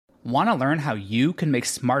Want to learn how you can make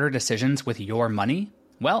smarter decisions with your money?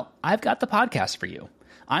 Well, I've got the podcast for you.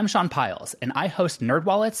 I'm Sean Piles, and I host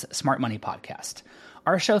NerdWallet's Smart Money Podcast.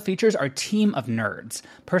 Our show features our team of nerds,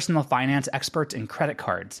 personal finance experts in credit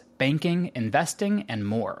cards, banking, investing, and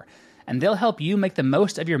more. And they'll help you make the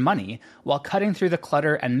most of your money while cutting through the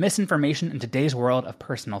clutter and misinformation in today's world of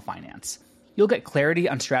personal finance. You'll get clarity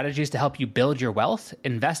on strategies to help you build your wealth,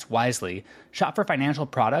 invest wisely, shop for financial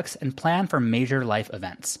products, and plan for major life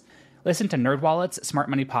events. Listen to NerdWallet's Smart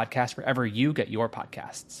Money Podcast wherever you get your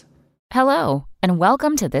podcasts. Hello, and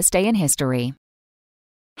welcome to This Day in History.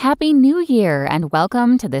 Happy New Year, and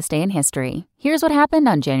welcome to This Day in History. Here's what happened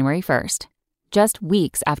on January 1st. Just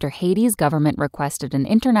weeks after Haiti's government requested an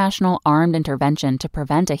international armed intervention to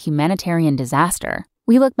prevent a humanitarian disaster,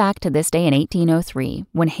 we look back to this day in 1803,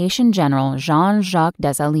 when Haitian General Jean-Jacques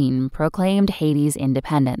Dessalines proclaimed Haiti's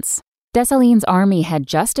independence. Dessalines' army had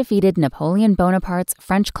just defeated Napoleon Bonaparte's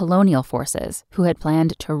French colonial forces, who had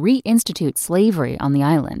planned to reinstitute slavery on the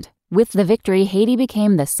island. With the victory, Haiti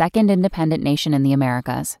became the second independent nation in the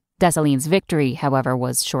Americas. Dessalines' victory, however,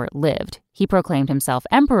 was short-lived. He proclaimed himself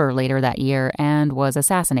emperor later that year and was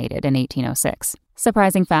assassinated in 1806.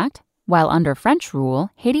 Surprising fact, while under French rule,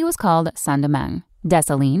 Haiti was called Saint-Domingue.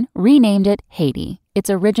 Dessalines renamed it Haiti, its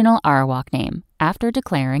original Arawak name, after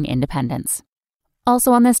declaring independence.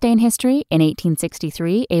 Also on this day in history, in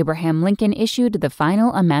 1863, Abraham Lincoln issued the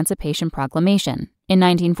final Emancipation Proclamation. In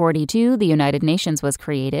 1942, the United Nations was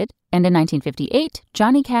created, and in 1958,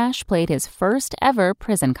 Johnny Cash played his first ever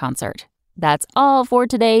prison concert. That's all for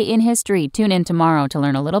today in history. Tune in tomorrow to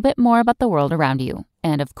learn a little bit more about the world around you.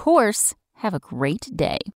 And of course, have a great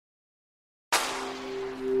day.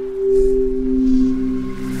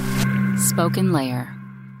 Spoken Layer.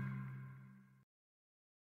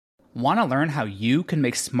 Want to learn how you can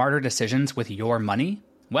make smarter decisions with your money?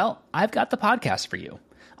 Well, I've got the podcast for you.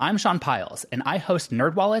 I'm Sean Piles, and I host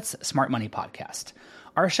NerdWallet's Smart Money Podcast.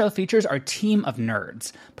 Our show features our team of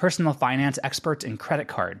nerds, personal finance experts in credit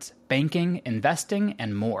cards, banking, investing,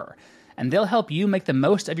 and more. And they'll help you make the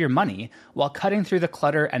most of your money while cutting through the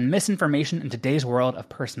clutter and misinformation in today's world of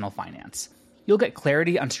personal finance. You'll get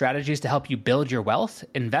clarity on strategies to help you build your wealth,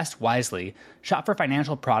 invest wisely, shop for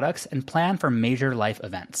financial products, and plan for major life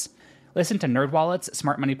events. Listen to NerdWallet's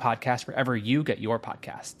Smart Money Podcast wherever you get your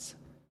podcasts.